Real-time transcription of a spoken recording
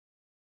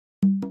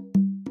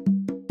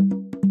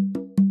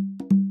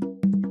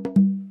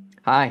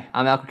Hi,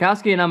 I'm Al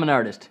Krakowski and I'm an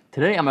artist.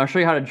 Today I'm going to show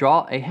you how to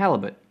draw a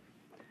halibut.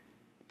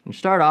 You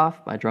start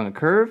off by drawing a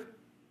curve,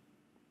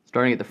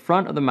 starting at the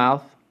front of the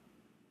mouth,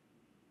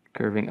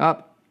 curving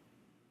up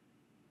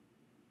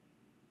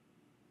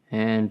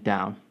and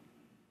down,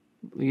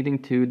 leading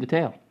to the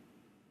tail.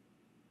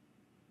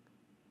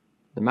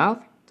 The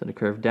mouth, it's going to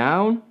curve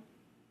down.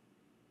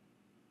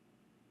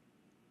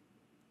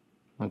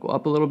 I'll go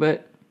up a little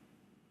bit.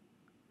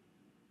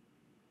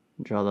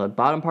 Draw the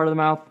bottom part of the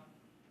mouth.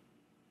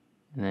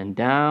 And then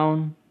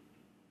down,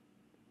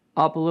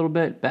 up a little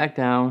bit, back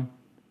down.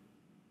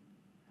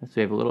 So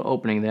we have a little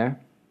opening there.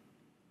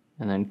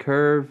 And then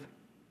curve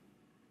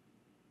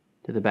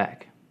to the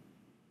back.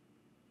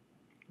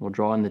 We'll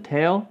draw in the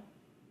tail,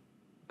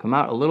 come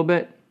out a little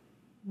bit,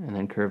 and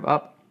then curve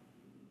up.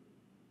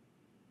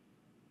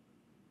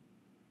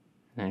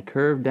 And then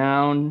curve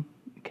down,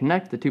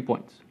 connect the 2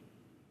 points.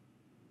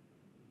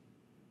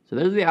 So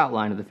there's the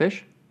outline of the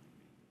fish.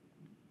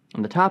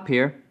 On the top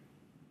here,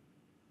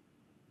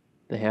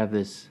 they have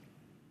this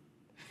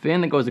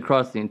fin that goes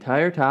across the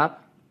entire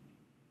top.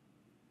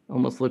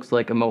 Almost looks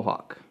like a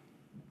mohawk.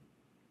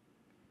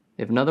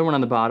 They have another one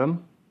on the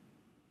bottom.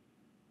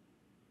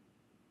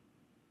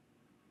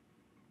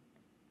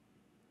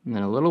 And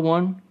then a little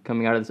one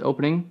coming out of this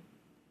opening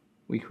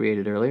we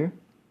created earlier.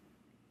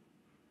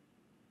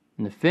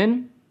 And the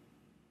fin,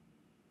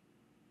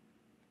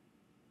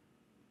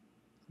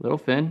 little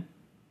fin,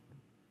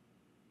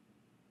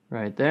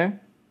 right there.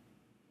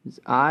 His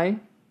eye.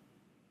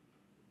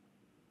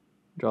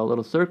 Draw a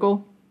little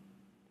circle,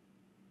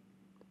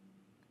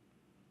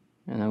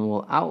 and then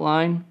we'll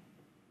outline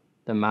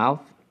the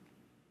mouth,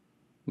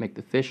 make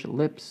the fish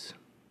lips,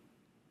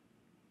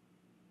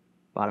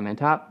 bottom and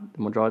top.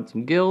 Then we'll draw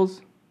some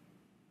gills,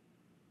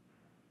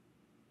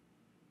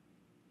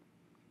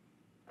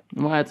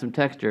 and we'll add some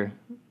texture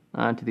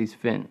onto these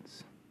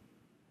fins.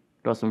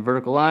 Draw some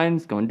vertical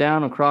lines going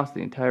down across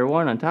the entire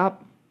one on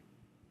top,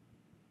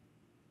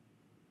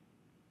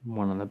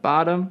 one on the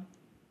bottom.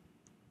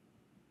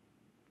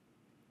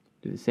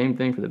 Do the same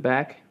thing for the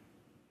back.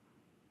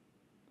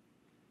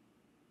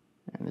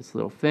 And this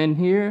little fin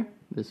here,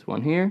 this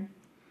one here.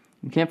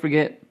 You can't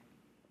forget,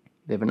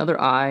 they have another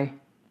eye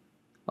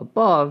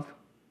above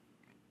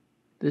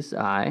this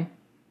eye.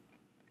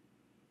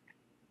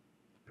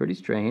 Pretty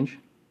strange.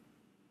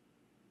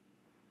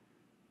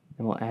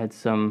 And we'll add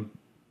some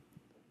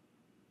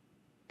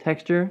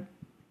texture,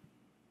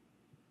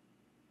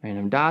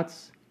 random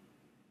dots,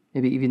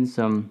 maybe even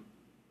some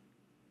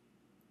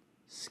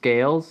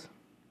scales.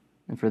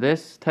 And for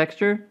this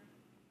texture,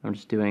 I'm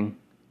just doing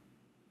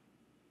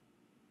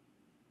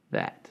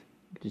that.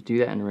 Just do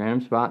that in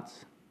random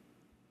spots.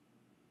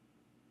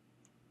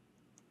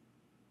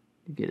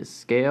 You get a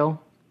scale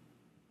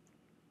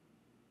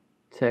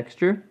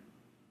texture.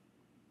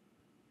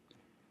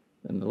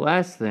 Then the very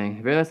last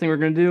thing we're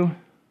going to do,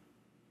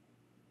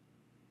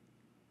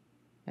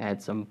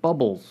 add some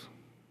bubbles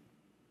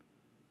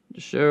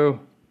to show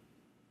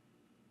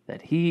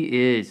that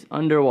he is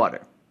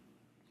underwater.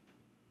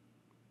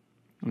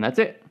 And that's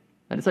it.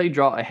 That is how you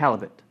draw a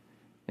halibut.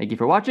 Thank you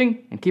for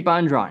watching, and keep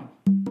on drawing.